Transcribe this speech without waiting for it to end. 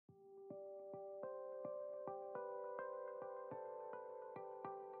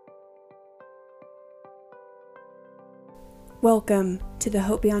Welcome to the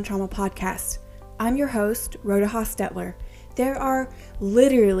Hope Beyond Trauma podcast. I'm your host, Rhoda Hostetler. There are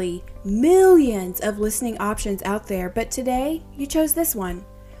literally millions of listening options out there, but today you chose this one.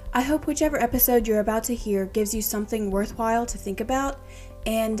 I hope whichever episode you're about to hear gives you something worthwhile to think about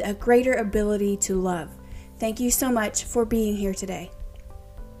and a greater ability to love. Thank you so much for being here today.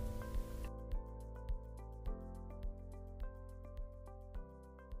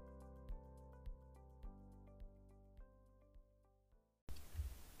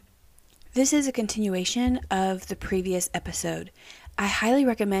 This is a continuation of the previous episode. I highly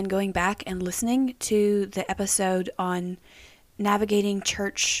recommend going back and listening to the episode on navigating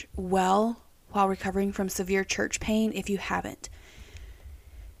church well while recovering from severe church pain if you haven't.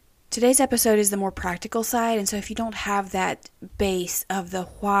 Today's episode is the more practical side, and so if you don't have that base of the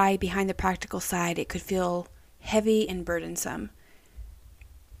why behind the practical side, it could feel heavy and burdensome.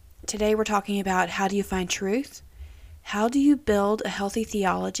 Today we're talking about how do you find truth? How do you build a healthy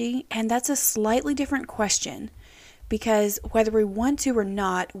theology? And that's a slightly different question because whether we want to or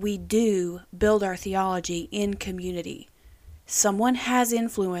not, we do build our theology in community. Someone has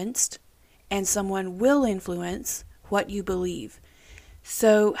influenced and someone will influence what you believe.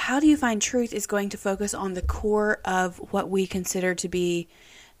 So how do you find truth is going to focus on the core of what we consider to be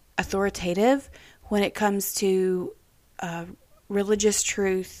authoritative when it comes to religious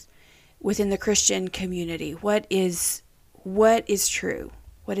truth within the Christian community. What is true?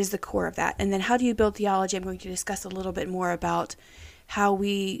 What is the core of that? And then how do you build theology? I'm going to discuss a little bit more about how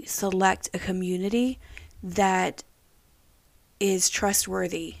we select a community that is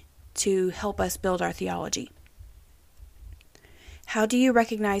trustworthy to help us build our theology. How do you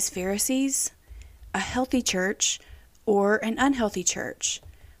recognize Pharisees, a healthy church, or an unhealthy church?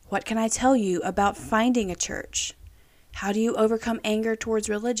 What can I tell you about finding a church? How do you overcome anger towards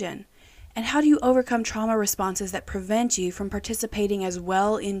religion? And how do you overcome trauma responses that prevent you from participating as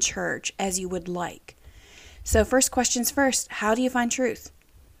well in church as you would like? So first questions first, how do you find truth?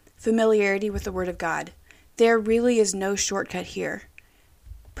 Familiarity with the Word of God. There really is no shortcut here.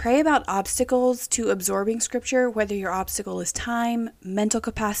 Pray about obstacles to absorbing Scripture, whether your obstacle is time, mental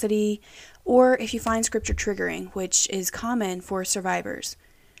capacity, or if you find Scripture triggering, which is common for survivors.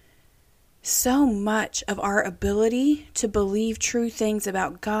 So much of our ability to believe true things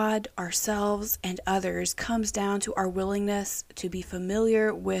about God, ourselves, and others comes down to our willingness to be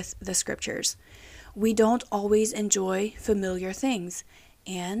familiar with the Scriptures. We don't always enjoy familiar things,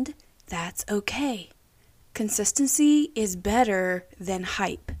 and that's okay. Consistency is better than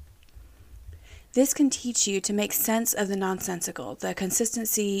hype. This can teach you to make sense of the nonsensical. The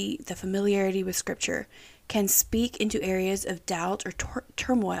consistency, the familiarity with Scripture can speak into areas of doubt or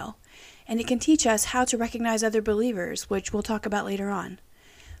turmoil. And it can teach us how to recognize other believers, which we'll talk about later on.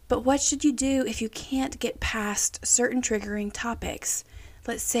 But what should you do if you can't get past certain triggering topics?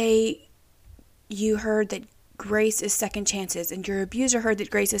 Let's say you heard that grace is second chances, and your abuser heard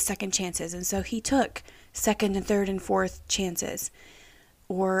that grace is second chances, and so he took second and third and fourth chances.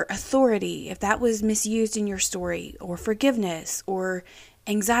 Or authority, if that was misused in your story, or forgiveness, or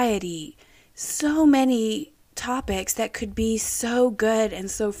anxiety. So many topics that could be so good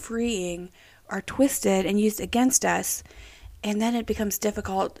and so freeing are twisted and used against us, and then it becomes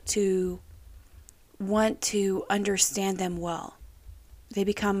difficult to want to understand them well. They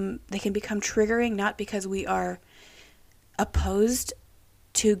can become triggering not because we are opposed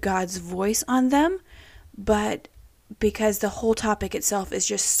to God's voice on them, but because the whole topic itself is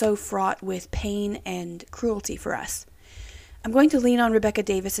just so fraught with pain and cruelty for us. I'm going to lean on Rebecca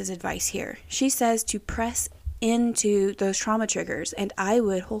Davis's advice here. She says to press into those trauma triggers, and I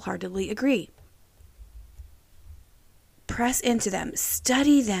would wholeheartedly agree. Press into them,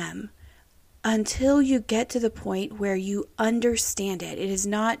 study them until you get to the point where you understand it. It is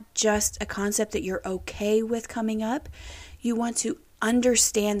not just a concept that you're okay with coming up. You want to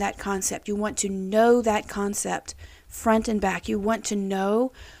understand that concept. You want to know that concept front and back. You want to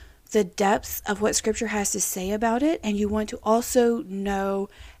know the depths of what Scripture has to say about it, and you want to also know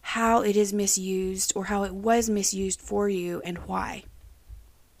how it is misused or how it was misused for you and why.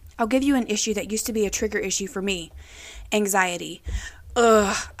 I'll give you an issue that used to be a trigger issue for me, anxiety.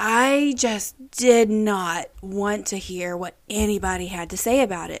 I just did not want to hear what anybody had to say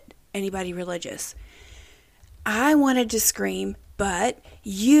about it, anybody religious. I wanted to scream, but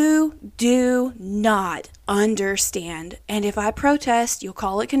you do not understand. And if I protest, you'll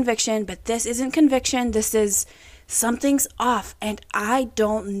call it conviction, but this isn't conviction. This is something's off, and I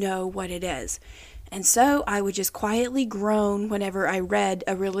don't know what it is. And so I would just quietly groan whenever I read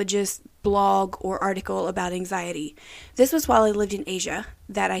a religious blog or article about anxiety. This was while I lived in Asia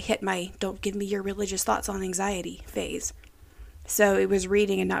that I hit my "don't give me your religious thoughts on anxiety" phase. So it was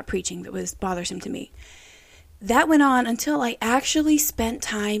reading and not preaching that was bothersome to me. That went on until I actually spent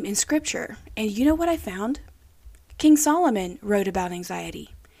time in Scripture. And you know what I found? King Solomon wrote about anxiety.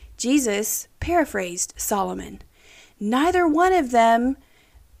 Jesus paraphrased Solomon. Neither one of them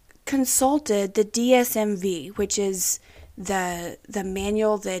consulted the DSM-V, which is the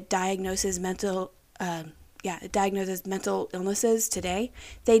manual that diagnoses mental illnesses today.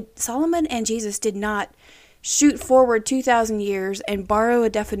 Solomon and Jesus did not shoot forward 2,000 years and borrow a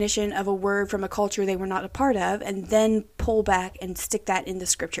definition of a word from a culture they were not a part of and then pull back and stick that in the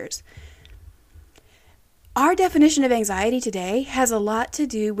scriptures. Our definition of anxiety today has a lot to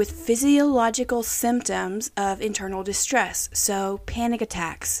do with physiological symptoms of internal distress. So panic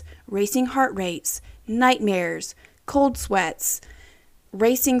attacks, racing heart rates, nightmares, cold sweats,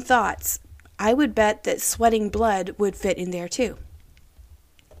 racing thoughts. I would bet that sweating blood would fit in there too.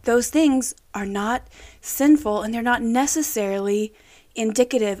 Those things are not sinful and they're not necessarily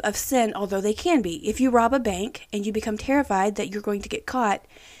indicative of sin, although they can be. If you rob a bank and you become terrified that you're going to get caught,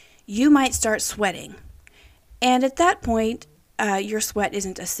 you might start sweating. And at that point, your sweat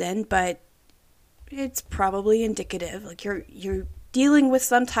isn't a sin, but it's probably indicative. Like you're dealing with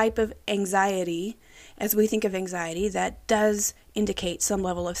some type of anxiety, as we think of anxiety, that does indicate some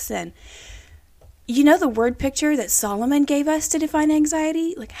level of sin. You know the word picture that Solomon gave us to define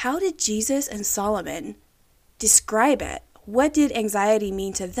anxiety? Like, how did Jesus and Solomon describe it? What did anxiety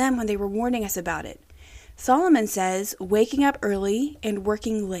mean to them when they were warning us about it? Solomon says, waking up early and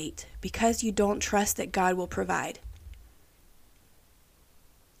working late because you don't trust that God will provide.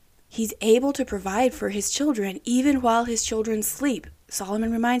 He's able to provide for his children even while his children sleep.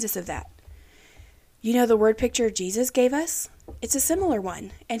 Solomon reminds us of that. You know the word picture Jesus gave us? It's a similar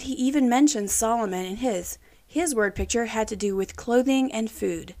one, and he even mentions Solomon in his. His word picture had to do with clothing and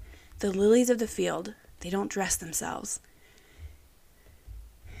food. The lilies of the field, they don't dress themselves.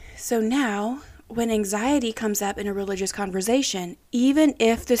 So now, when anxiety comes up in a religious conversation, even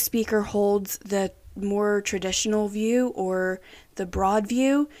if the speaker holds the more traditional view or the broad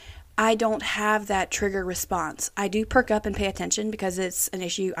view, I don't have that trigger response. I do perk up and pay attention because it's an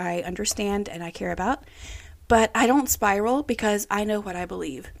issue I understand and I care about, but I don't spiral because I know what I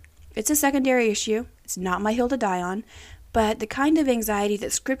believe. It's a secondary issue. It's not my hill to die on, but the kind of anxiety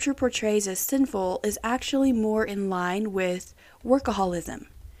that Scripture portrays as sinful is actually more in line with workaholism.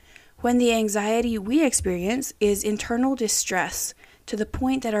 When the anxiety we experience is internal distress to the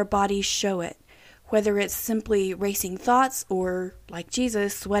point that our bodies show it, whether it's simply racing thoughts or, like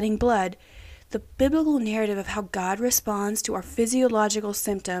Jesus, sweating blood, the biblical narrative of how God responds to our physiological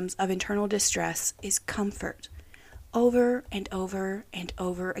symptoms of internal distress is comfort. Over and over and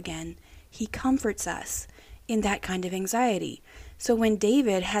over again, he comforts us in that kind of anxiety. So when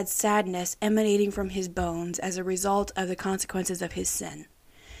David had sadness emanating from his bones as a result of the consequences of his sin,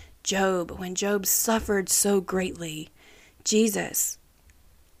 when Job suffered so greatly, Jesus,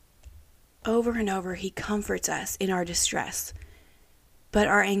 over and over, he comforts us in our distress. But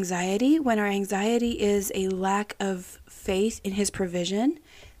when our anxiety is a lack of faith in his provision,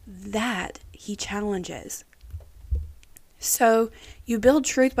 that he challenges. So you build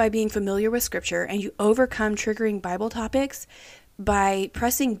truth by being familiar with Scripture, and you overcome triggering Bible topics by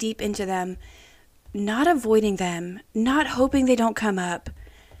pressing deep into them, not avoiding them, not hoping they don't come up.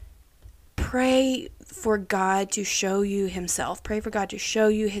 Pray for God to show you himself. Pray for God to show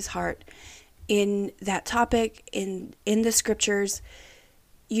you his heart in that topic, in the Scriptures.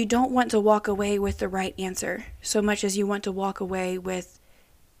 You don't want to walk away with the right answer so much as you want to walk away with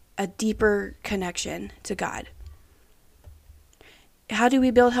a deeper connection to God. How do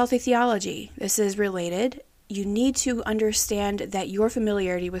we build healthy theology? This is related. You need to understand that your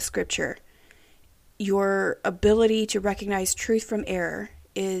familiarity with Scripture, your ability to recognize truth from error,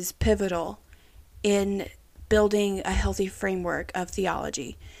 is pivotal in building a healthy framework of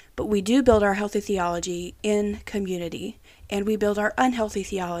theology. But we do build our healthy theology in community, and we build our unhealthy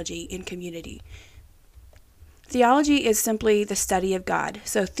theology in community. Theology is simply the study of God.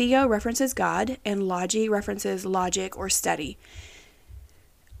 So theo references God, and logi references logic or study.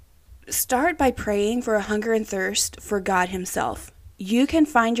 Start by praying for a hunger and thirst for God himself. You can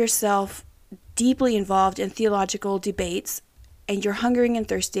find yourself deeply involved in theological debates, and you're hungering and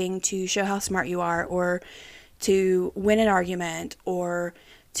thirsting to show how smart you are, or to win an argument, or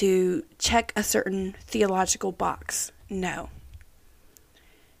to check a certain theological box. No.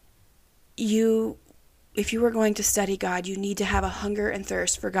 If you were going to study God, you need to have a hunger and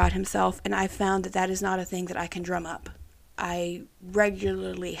thirst for God himself, and I've found that is not a thing that I can drum up. I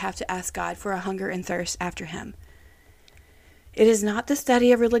regularly have to ask God for a hunger and thirst after him. It is not the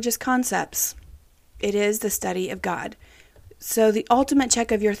study of religious concepts. It is the study of God. So the ultimate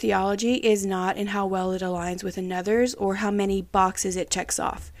check of your theology is not in how well it aligns with another's or how many boxes it checks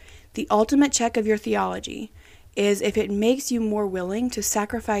off. The ultimate check of your theology is if it makes you more willing to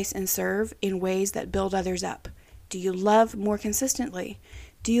sacrifice and serve in ways that build others up. Do you love more consistently?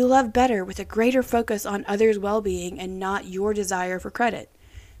 Do you love better with a greater focus on others' well-being and not your desire for credit?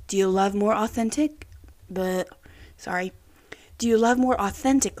 Do you love more Do you love more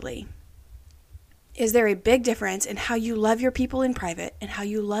authentically? Is there a big difference in how you love your people in private and how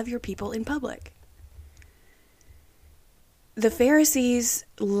you love your people in public? The Pharisees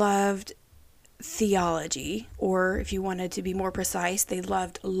loved theology, or if you wanted to be more precise, they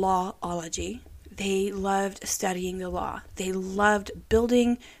loved lawology. They loved studying the law. They loved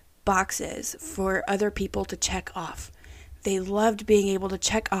building boxes for other people to check off. They loved being able to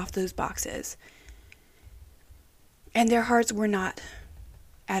check off those boxes. And their hearts were not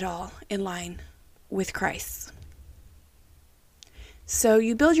at all in line with Christ's. So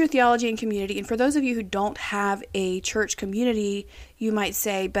you build your theology and community, and for those of you who don't have a church community, you might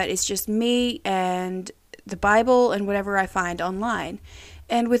say, but it's just me and the Bible and whatever I find online.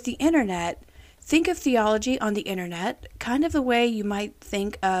 And with the internet, think of theology on the internet kind of the way you might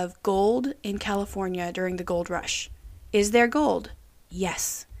think of gold in California during the gold rush. Is there gold?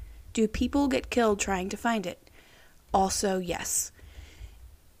 Yes. Do people get killed trying to find it? Also, yes.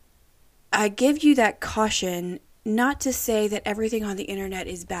 I give you that caution not to say that everything on the internet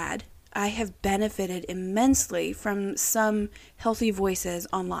is bad. I have benefited immensely from some healthy voices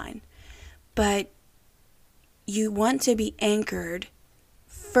online. But you want to be anchored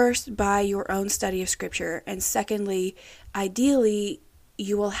first by your own study of Scripture, and secondly, ideally,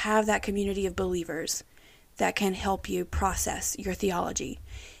 you will have that community of believers that can help you process your theology.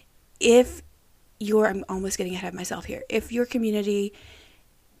 I'm almost getting ahead of myself here. If your community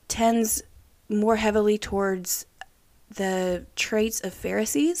tends more heavily towards the traits of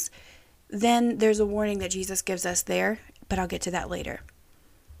Pharisees, then there's a warning that Jesus gives us there, but I'll get to that later.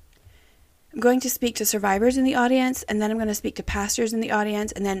 I'm going to speak to survivors in the audience, and then I'm going to speak to pastors in the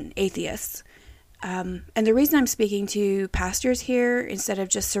audience, and then atheists. And the reason I'm speaking to pastors here instead of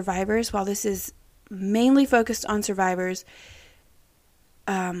just survivors, while this is mainly focused on survivors,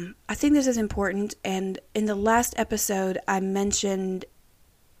 I think this is important. And in the last episode, I mentioned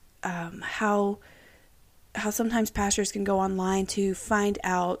how sometimes pastors can go online to find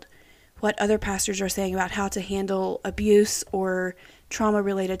out what other pastors are saying about how to handle abuse or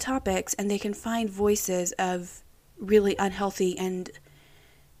trauma-related topics, and they can find voices of really unhealthy and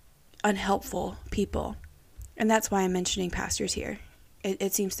unhelpful people. And that's why I'm mentioning pastors here.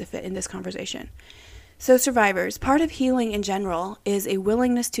 It seems to fit in this conversation. So survivors, part of healing in general is a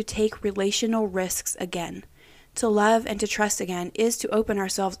willingness to take relational risks again. To love and to trust again is to open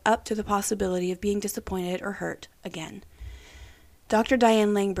ourselves up to the possibility of being disappointed or hurt again. Dr.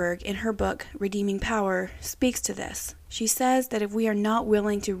 Diane Langberg, in her book, Redeeming Power, speaks to this. She says that if we are not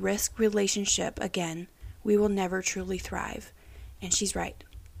willing to risk relationship again, we will never truly thrive. And she's right.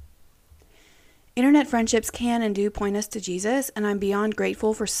 Internet friendships can and do point us to Jesus, and I'm beyond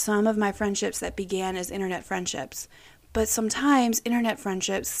grateful for some of my friendships that began as internet friendships. But sometimes internet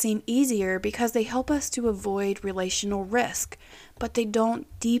friendships seem easier because they help us to avoid relational risk, but they don't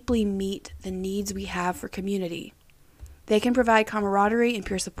deeply meet the needs we have for community. They can provide camaraderie and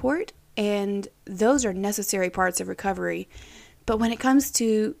peer support, and those are necessary parts of recovery. But when it comes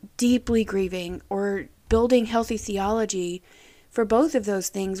to deeply grieving or building healthy theology, for both of those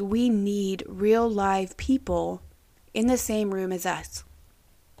things, we need real live people in the same room as us.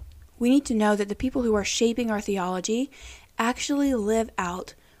 We need to know that the people who are shaping our theology actually live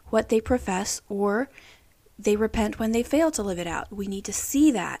out what they profess, or they repent when they fail to live it out. We need to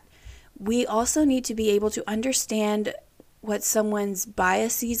see that. We also need to be able to understand what someone's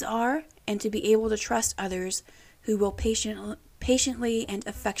biases are and to be able to trust others who will patiently and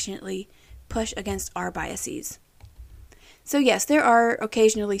affectionately push against our biases. So yes, there are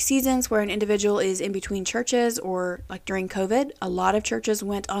occasionally seasons where an individual is in between churches, or like during COVID, a lot of churches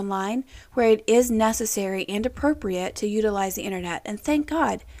went online, where it is necessary and appropriate to utilize the internet. And thank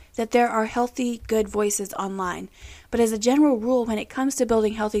God that there are healthy, good voices online. But as a general rule, when it comes to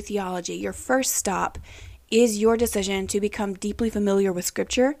building healthy theology, your first stop is your decision to become deeply familiar with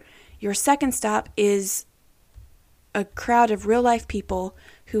Scripture. Your second stop is a crowd of real-life people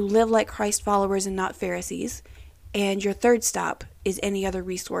who live like Christ followers and not Pharisees. And your third stop is any other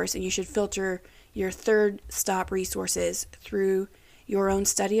resource, and you should filter your third stop resources through your own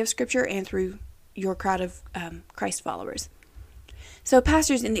study of Scripture and through your crowd of Christ followers. So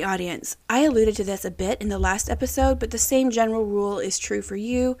pastors in the audience, I alluded to this a bit in the last episode, but the same general rule is true for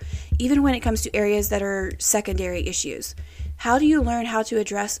you, even when it comes to areas that are secondary issues. How do you learn how to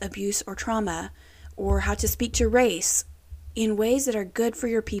address abuse or trauma, or how to speak to race in ways that are good for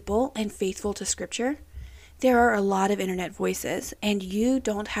your people and faithful to Scripture? There are a lot of internet voices, and you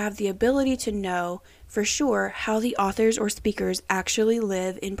don't have the ability to know for sure how the authors or speakers actually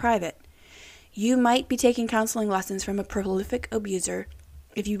live in private. You might be taking counseling lessons from a prolific abuser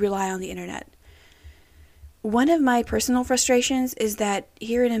if you rely on the internet. One of my personal frustrations is that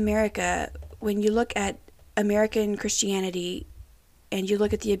here in America, when you look at American Christianity and you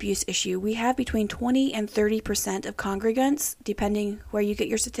look at the abuse issue, we have between 20 and 30% of congregants, depending where you get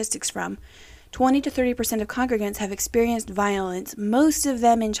your statistics from. 20 to 30% of congregants have experienced violence, most of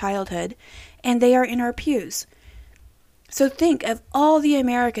them in childhood, and they are in our pews. So think of all the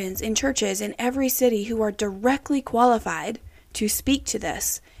Americans in churches in every city who are directly qualified to speak to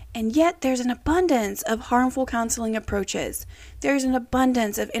this. And yet there's an abundance of harmful counseling approaches. There's an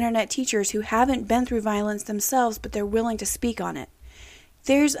abundance of internet teachers who haven't been through violence themselves, but they're willing to speak on it.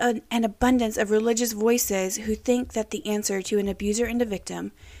 There's an abundance of religious voices who think that the answer to an abuser and a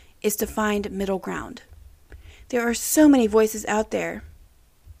victim is to find middle ground. There are so many voices out there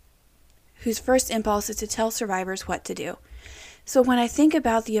whose first impulse is to tell survivors what to do. So when I think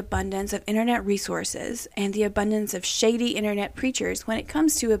about the abundance of internet resources and the abundance of shady internet preachers when it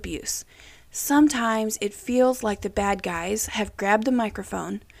comes to abuse, sometimes it feels like the bad guys have grabbed the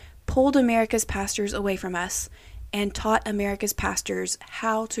microphone, pulled America's pastors away from us, and taught America's pastors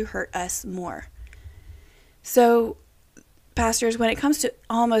how to hurt us more. So, pastors, when it comes to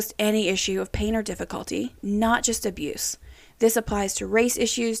almost any issue of pain or difficulty, not just abuse, this applies to race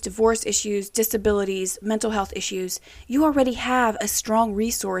issues, divorce issues, disabilities, mental health issues, you already have a strong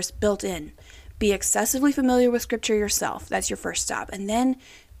resource built in. Be excessively familiar with Scripture yourself. That's your first stop. And then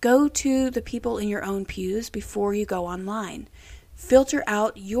go to the people in your own pews before you go online. Filter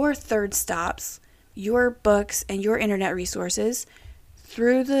out your third stops, your books, and your internet resources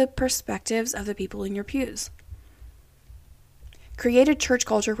through the perspectives of the people in your pews. Create a church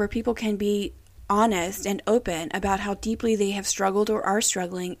culture where people can be honest and open about how deeply they have struggled or are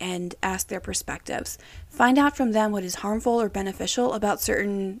struggling and ask their perspectives. Find out from them what is harmful or beneficial about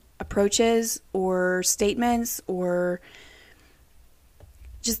certain approaches or statements, or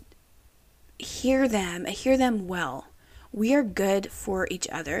just hear them well. We are good for each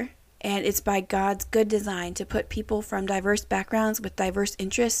other, and it's by God's good design to put people from diverse backgrounds with diverse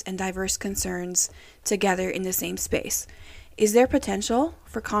interests and diverse concerns together in the same space. Is there potential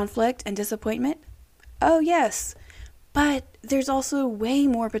for conflict and disappointment? Oh, yes. But there's also way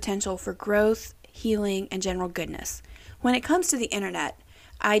more potential for growth, healing, and general goodness. When it comes to the internet,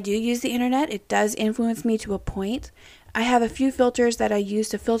 I do use the internet. It does influence me to a point. I have a few filters that I use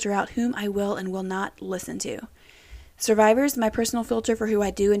to filter out whom I will and will not listen to. Survivors, my personal filter for who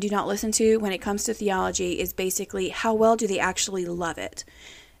I do and do not listen to when it comes to theology is basically how well do they actually love it.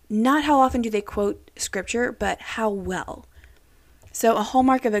 Not how often do they quote Scripture, but how well. So a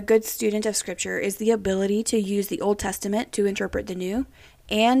hallmark of a good student of Scripture is the ability to use the Old Testament to interpret the New,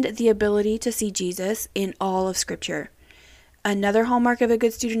 and the ability to see Jesus in all of Scripture. Another hallmark of a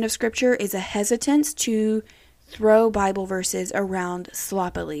good student of Scripture is a hesitance to throw Bible verses around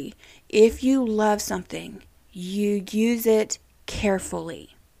sloppily. If you love something, you use it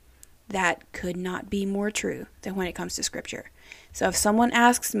carefully. That could not be more true than when it comes to Scripture. So if someone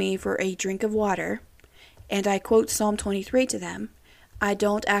asks me for a drink of water, and I quote Psalm 23 to them, I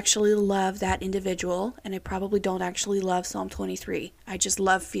don't actually love that individual, and I probably don't actually love Psalm 23. I just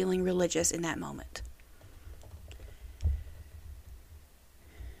love feeling religious in that moment.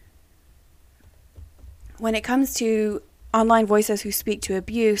 When it comes to online voices who speak to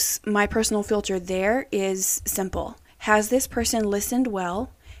abuse, my personal filter there is simple. Has this person listened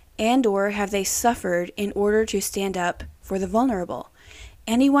well, and or have they suffered in order to stand up for the vulnerable?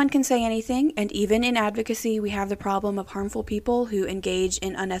 Anyone can say anything, and even in advocacy, we have the problem of harmful people who engage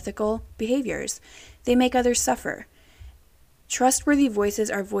in unethical behaviors. They make others suffer. Trustworthy voices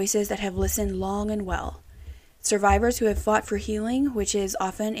are voices that have listened long and well. Survivors who have fought for healing, which is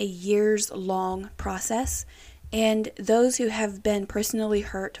often a years-long process, and those who have been personally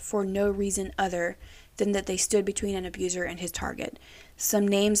hurt for no reason other than that they stood between an abuser and his target. Some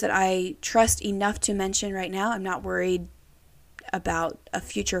names that I trust enough to mention right now. I'm not worried about a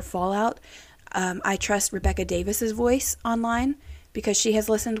future fallout. I trust Rebecca Davis's voice online because she has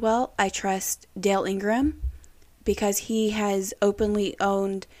listened well. I trust Dale Ingram because he has openly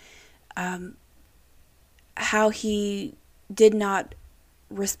owned how he did not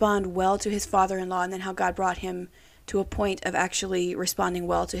respond well to his father-in-law, and then how God brought him to a point of actually responding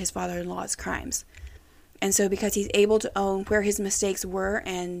well to his father-in-law's crimes. And so because he's able to own where his mistakes were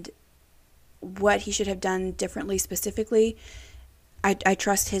and what he should have done differently specifically, I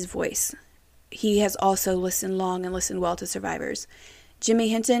trust his voice. He has also listened long and listened well to survivors. Jimmy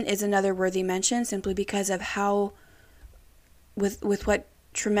Hinton is another worthy mention simply because of how, with what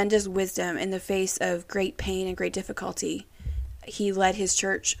tremendous wisdom in the face of great pain and great difficulty, he led his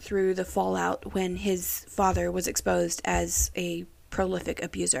church through the fallout when his father was exposed as a prolific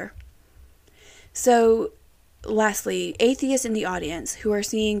abuser. So, lastly, atheists in the audience who are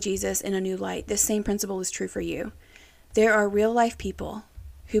seeing Jesus in a new light, this same principle is true for you. There are real-life people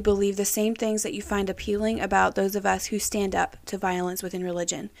who believe the same things that you find appealing about those of us who stand up to violence within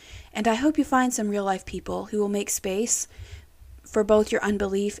religion. And I hope you find some real-life people who will make space for both your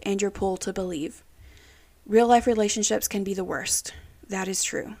unbelief and your pull to believe. Real-life relationships can be the worst. That is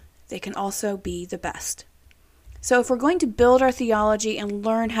true. They can also be the best. So if we're going to build our theology and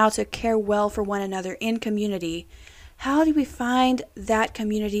learn how to care well for one another in community, how do we find that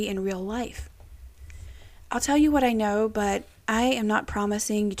community in real life? I'll tell you what I know, but I am not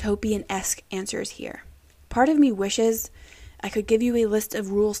promising utopian-esque answers here. Part of me wishes I could give you a list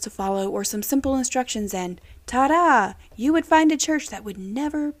of rules to follow or some simple instructions and, ta-da, you would find a church that would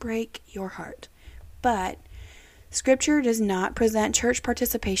never break your heart. But Scripture does not present church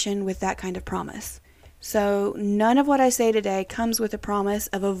participation with that kind of promise. So none of what I say today comes with a promise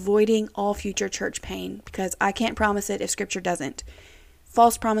of avoiding all future church pain, because I can't promise it if Scripture doesn't.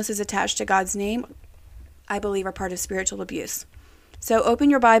 False promises attached to God's name, I believe, are part of spiritual abuse. So open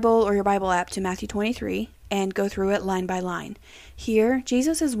your Bible or your Bible app to Matthew 23 and go through it line by line. Here,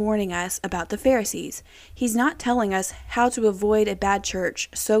 Jesus is warning us about the Pharisees. He's not telling us how to avoid a bad church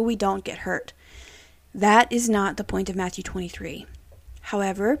so we don't get hurt. That is not the point of Matthew 23.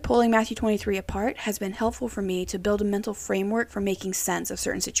 However, pulling Matthew 23 apart has been helpful for me to build a mental framework for making sense of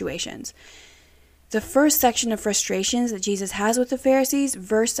certain situations. The first section of frustrations that Jesus has with the Pharisees,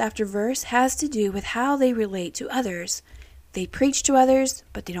 verse after verse, has to do with how they relate to others. They preach to others,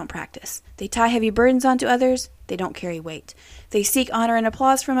 but they don't practice. They tie heavy burdens onto others, they don't carry weight. They seek honor and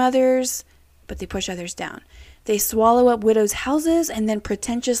applause from others, but they push others down. They swallow up widows' houses and then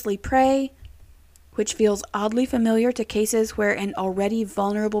pretentiously pray, which feels oddly familiar to cases where an already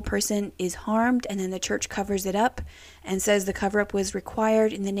vulnerable person is harmed and then the church covers it up and says the cover-up was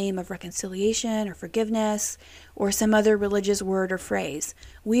required in the name of reconciliation or forgiveness or some other religious word or phrase.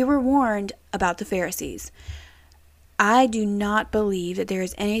 We were warned about the Pharisees. I do not believe that there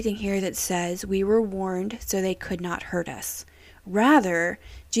is anything here that says we were warned so they could not hurt us. Rather,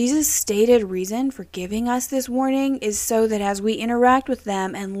 Jesus' stated reason for giving us this warning is so that as we interact with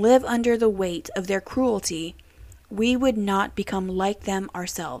them and live under the weight of their cruelty, we would not become like them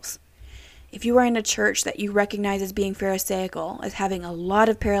ourselves. If you are in a church that you recognize as being Pharisaical, as having a lot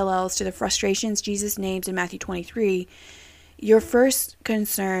of parallels to the frustrations Jesus names in Matthew 23, your first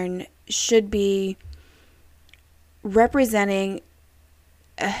concern should be representing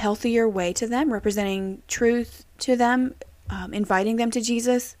a healthier way to them, representing truth to them, inviting them to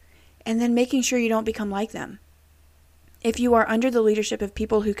Jesus, and then making sure you don't become like them. If you are under the leadership of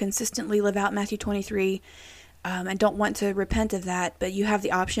people who consistently live out Matthew 23 and don't want to repent of that, but you have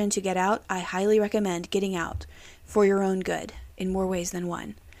the option to get out, I highly recommend getting out for your own good in more ways than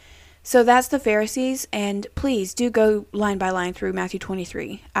one. So that's the Pharisees, and please do go line by line through Matthew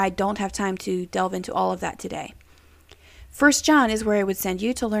 23. I don't have time to delve into all of that today. 1 John is where I would send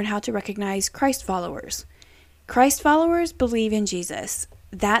you to learn how to recognize Christ followers. Christ followers believe in Jesus.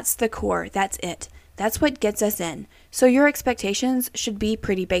 That's the core. That's it. That's what gets us in. So your expectations should be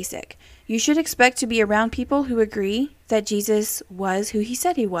pretty basic. You should expect to be around people who agree that Jesus was who he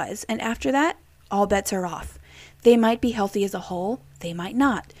said he was. And after that, all bets are off. They might be healthy as a whole. They might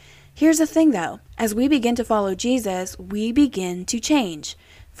not. Here's the thing though. As we begin to follow Jesus, we begin to change.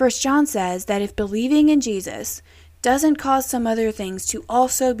 1 John says that if believing in Jesus doesn't cause some other things to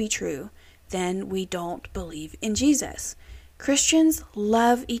also be true, then we don't believe in Jesus. Christians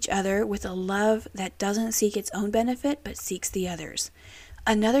love each other with a love that doesn't seek its own benefit, but seeks the other's.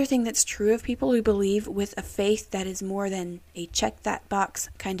 Another thing that's true of people who believe with a faith that is more than a check that box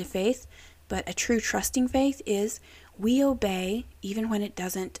kind of faith, but a true trusting faith, is we obey even when it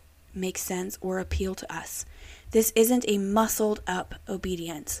doesn't make sense or appeal to us. This isn't a muscled up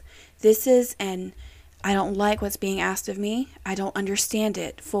obedience. This is an I don't like what's being asked of me. I don't understand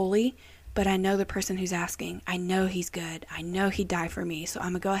it fully, but I know the person who's asking. I know he's good. I know he'd die for me. So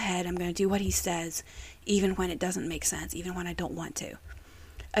I'm going to go ahead. I'm going to do what he says, even when it doesn't make sense, even when I don't want to.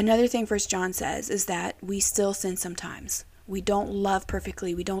 Another thing 1 John says is that we still sin sometimes. We don't love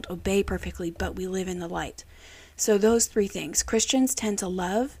perfectly. We don't obey perfectly, but we live in the light. So those three things. Christians tend to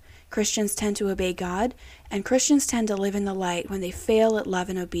love. Christians tend to obey God. And Christians tend to live in the light when they fail at love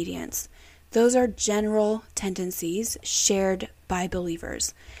and obedience. Those are general tendencies shared by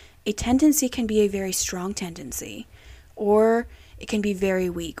believers. A tendency can be a very strong tendency, or it can be very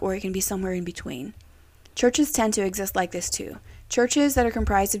weak, or it can be somewhere in between. Churches tend to exist like this too. Churches that are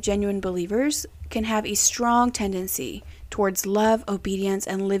comprised of genuine believers can have a strong tendency towards love, obedience,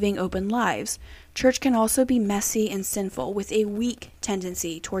 and living open lives. Church can also be messy and sinful with a weak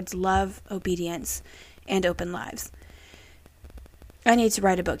tendency towards love, obedience, and open lives. I need to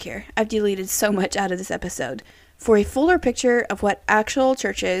write a book here. I've deleted so much out of this episode. For a fuller picture of what actual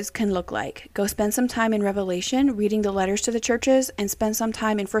churches can look like, go spend some time in Revelation reading the letters to the churches, and spend some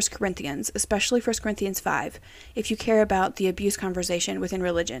time in 1 Corinthians, especially 1 Corinthians 5, if you care about the abuse conversation within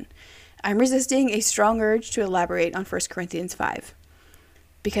religion. I'm resisting a strong urge to elaborate on 1 Corinthians 5,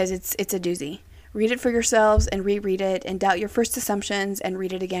 because it's a doozy. Read it for yourselves and reread it, and doubt your first assumptions and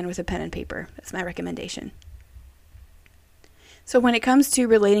read it again with a pen and paper. That's my recommendation. So when it comes to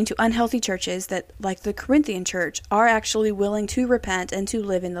relating to unhealthy churches that, like the Corinthian church, are actually willing to repent and to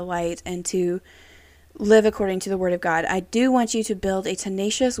live in the light and to live according to the Word of God, I do want you to build a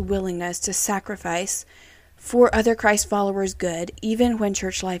tenacious willingness to sacrifice for other Christ followers' good, even when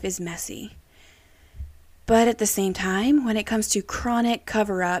church life is messy. But at the same time, when it comes to chronic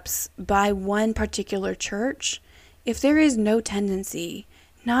cover-ups by one particular church, if there is no tendency,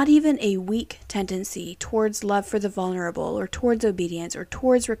 not even a weak tendency, towards love for the vulnerable or towards obedience or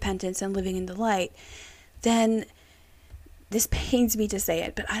towards repentance and living in the light, then this pains me to say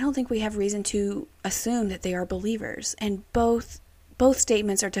it, but I don't think we have reason to assume that they are believers. And both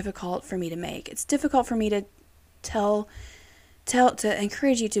statements are difficult for me to make. It's difficult for me to to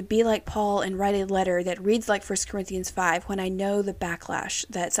encourage you to be like Paul and write a letter that reads like 1 Corinthians 5 when I know the backlash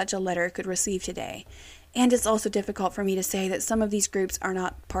that such a letter could receive today. And it's also difficult for me to say that some of these groups are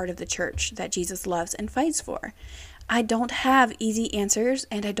not part of the church that Jesus loves and fights for. I don't have easy answers,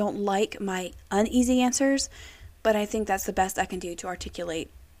 and I don't like my uneasy answers, but I think that's the best I can do to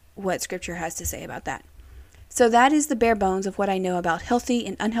articulate what Scripture has to say about that. So that is the bare bones of what I know about healthy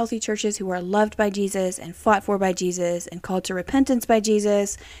and unhealthy churches who are loved by Jesus and fought for by Jesus and called to repentance by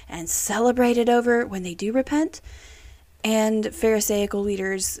Jesus and celebrated over when they do repent, and Pharisaical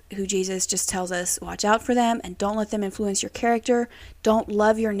leaders who Jesus just tells us, watch out for them and don't let them influence your character. Don't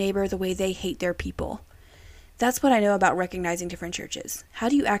love your neighbor the way they hate their people. That's what I know about recognizing different churches. How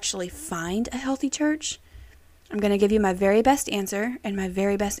do you actually find a healthy church? I'm going to give you my very best answer, and my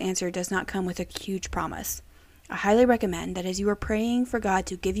very best answer does not come with a huge promise. I highly recommend that as you are praying for God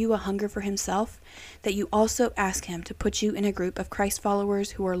to give you a hunger for Himself, that you also ask Him to put you in a group of Christ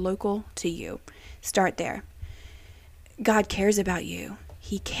followers who are local to you. Start there. God cares about you.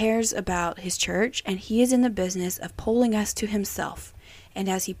 He cares about His church, and He is in the business of pulling us to Himself. And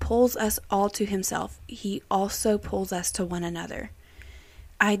as He pulls us all to Himself, He also pulls us to one another.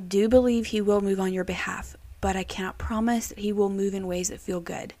 I do believe He will move on your behalf, but I cannot promise that He will move in ways that feel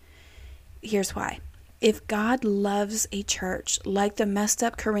good. Here's why. If God loves a church like the messed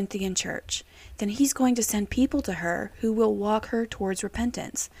up Corinthian church, then He's going to send people to her who will walk her towards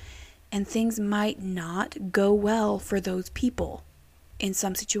repentance. And things might not go well for those people in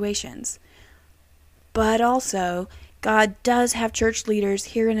some situations. But also, God does have church leaders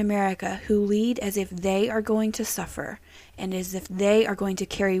here in America who lead as if they are going to suffer and as if they are going to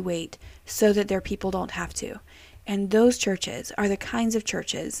carry weight so that their people don't have to. And those churches are the kinds of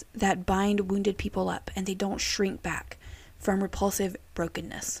churches that bind wounded people up and they don't shrink back from repulsive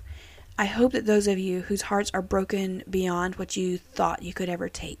brokenness. I hope that those of you whose hearts are broken beyond what you thought you could ever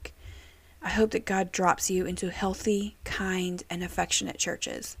take, I hope that God drops you into healthy, kind, and affectionate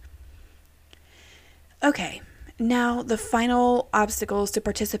churches. Okay, now the final obstacles to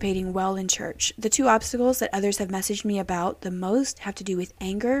participating well in church. The two obstacles that others have messaged me about the most have to do with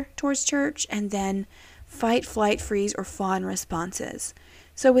anger towards church and then fight, flight, freeze, or fawn responses.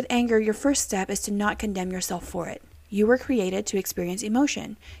 So with anger, your first step is to not condemn yourself for it. You were created to experience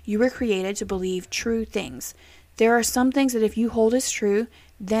emotion. You were created to believe true things. There are some things that if you hold as true,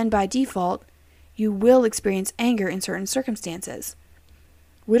 then by default, you will experience anger in certain circumstances.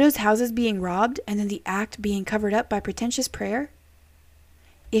 Widows' houses being robbed and then the act being covered up by pretentious prayer?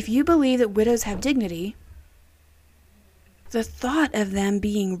 If you believe that widows have dignity, the thought of them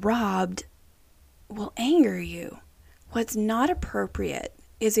being robbed will anger you. What's not appropriate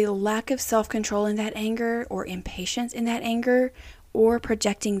is a lack of self-control in that anger or impatience in that anger or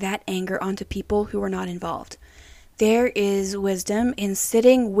projecting that anger onto people who are not involved. There is wisdom in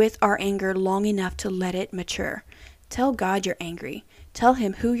sitting with our anger long enough to let it mature. Tell God you're angry. Tell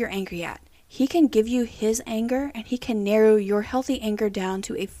Him who you're angry at. He can give you His anger, and He can narrow your healthy anger down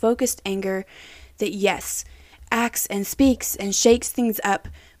to a focused anger that, yes, acts and speaks and shakes things up,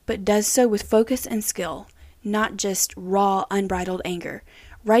 but does so with focus and skill, not just raw, unbridled anger.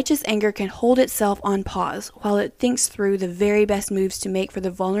 Righteous anger can hold itself on pause while it thinks through the very best moves to make for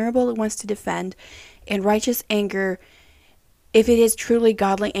the vulnerable it wants to defend. And righteous anger, if it is truly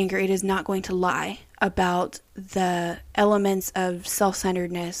godly anger, it is not going to lie about the elements of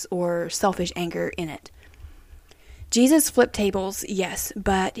self-centeredness or selfish anger in it. Jesus flipped tables, yes,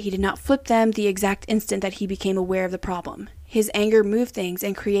 but he did not flip them the exact instant that he became aware of the problem. His anger moved things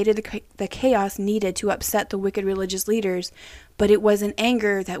and created the chaos needed to upset the wicked religious leaders, but it was an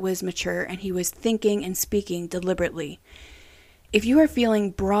anger that was mature, and he was thinking and speaking deliberately. If you are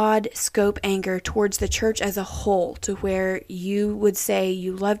feeling broad scope anger towards the church as a whole, to where you would say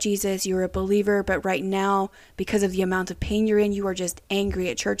you love Jesus, you're a believer, but right now, because of the amount of pain you're in, you are just angry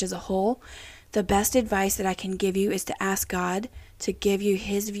at church as a whole, the best advice that I can give you is to ask God to give you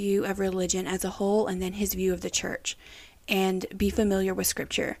his view of religion as a whole and then his view of the church, and be familiar with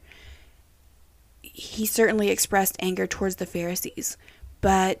Scripture. He certainly expressed anger towards the Pharisees,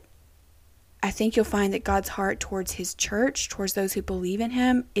 but I think you'll find that God's heart towards his church, towards those who believe in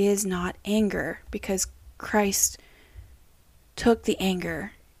him, is not anger, because Christ took the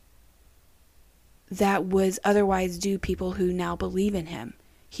anger that was otherwise due people who now believe in him.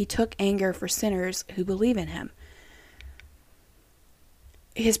 He took anger for sinners who believe in him.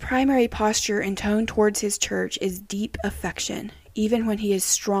 His primary posture and tone towards his church is deep affection, even when he is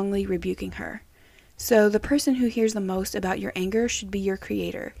strongly rebuking her. So the person who hears the most about your anger should be your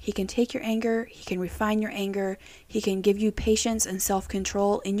Creator. He can take your anger, he can refine your anger, he can give you patience and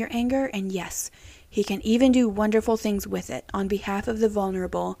self-control in your anger, and yes, he can even do wonderful things with it on behalf of the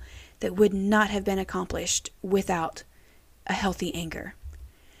vulnerable that would not have been accomplished without a healthy anger.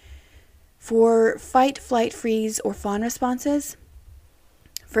 For fight, flight, freeze, or fawn responses,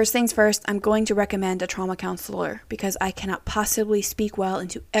 first things first, I'm going to recommend a trauma counselor because I cannot possibly speak well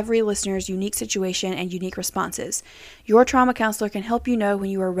into every listener's unique situation and unique responses. Your trauma counselor can help you know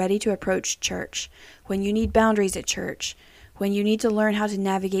when you are ready to approach church, when you need boundaries at church, when you need to learn how to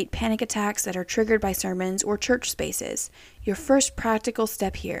navigate panic attacks that are triggered by sermons or church spaces. Your first practical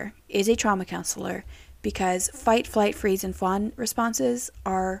step here is a trauma counselor because fight, flight, freeze, and fawn responses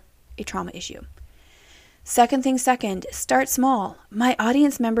are a trauma issue. Second thing second, start small. My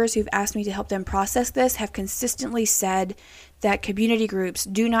audience members who've asked me to help them process this have consistently said that community groups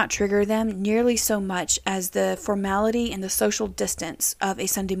do not trigger them nearly so much as the formality and the social distance of a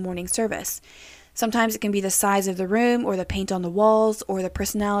Sunday morning service. Sometimes it can be the size of the room, or the paint on the walls, or the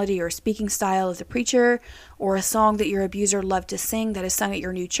personality or speaking style of the preacher, or a song that your abuser loved to sing that is sung at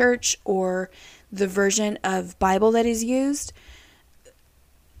your new church, or the version of Bible that is used.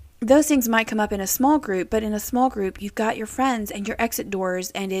 Those things might come up in a small group, but in a small group, you've got your friends and your exit doors,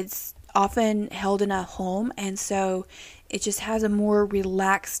 and it's often held in a home, and so it just has a more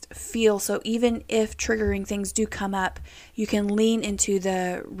relaxed feel. So even if triggering things do come up, you can lean into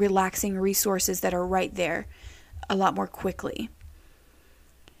the relaxing resources that are right there a lot more quickly.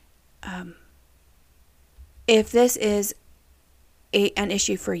 If this is an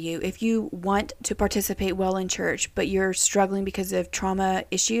issue for you, if you want to participate well in church, but you're struggling because of trauma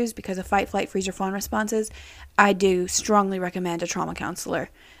issues, because of fight, flight, freeze, or fawn responses, I do strongly recommend a trauma counselor.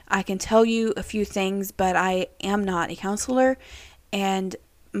 I can tell you a few things, but I am not a counselor, and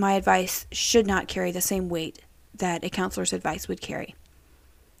my advice should not carry the same weight that a counselor's advice would carry.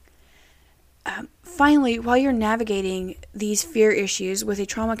 Finally, while you're navigating these fear issues with a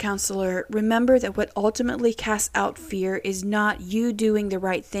trauma counselor, remember that what ultimately casts out fear is not you doing the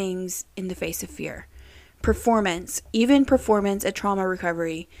right things in the face of fear. Performance, even performance at trauma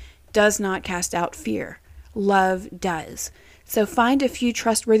recovery, does not cast out fear. Love does. So find a few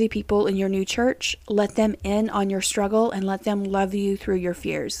trustworthy people in your new church, let them in on your struggle, and let them love you through your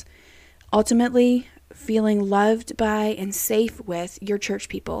fears. Ultimately, feeling loved by and safe with your church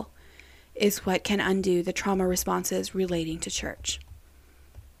people is what can undo the trauma responses relating to church.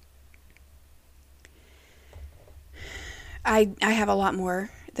 I have a lot more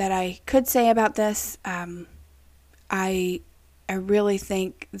that I could say about this. I really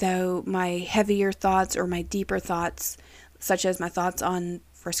think, though, my heavier thoughts or my deeper thoughts, such as my thoughts on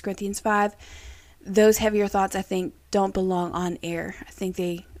 1 Corinthians 5, those heavier thoughts I think don't belong on air. I think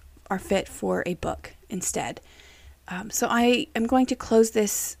they are fit for a book instead. So I am going to close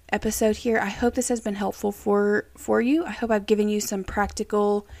this episode here. I hope this has been helpful for you. I hope I've given you some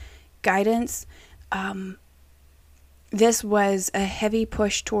practical guidance. This was a heavy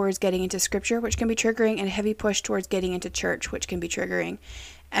push towards getting into scripture, which can be triggering, and a heavy push towards getting into church, which can be triggering.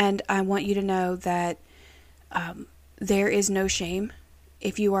 And I want you to know that there is no shame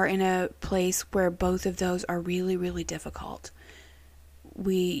if you are in a place where both of those are really, really difficult.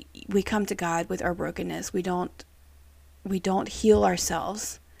 we come to God with our brokenness. We don't heal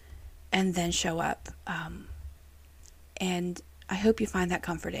ourselves and then show up. And I hope you find that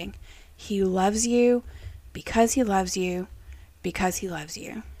comforting. He loves you because he loves you, because he loves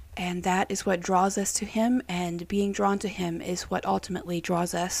you. And that is what draws us to him, and being drawn to him is what ultimately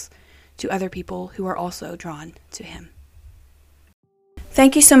draws us to other people who are also drawn to him.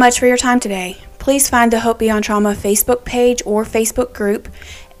 Thank you so much for your time today. Please find the Hope Beyond Trauma Facebook page or Facebook group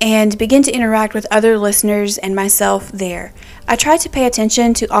and begin to interact with other listeners and myself there. I try to pay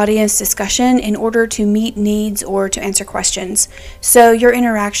attention to audience discussion in order to meet needs or to answer questions, so your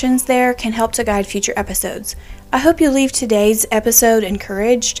interactions there can help to guide future episodes. I hope you leave today's episode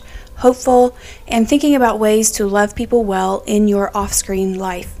encouraged, hopeful, and thinking about ways to love people well in your off-screen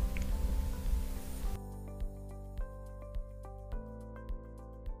life.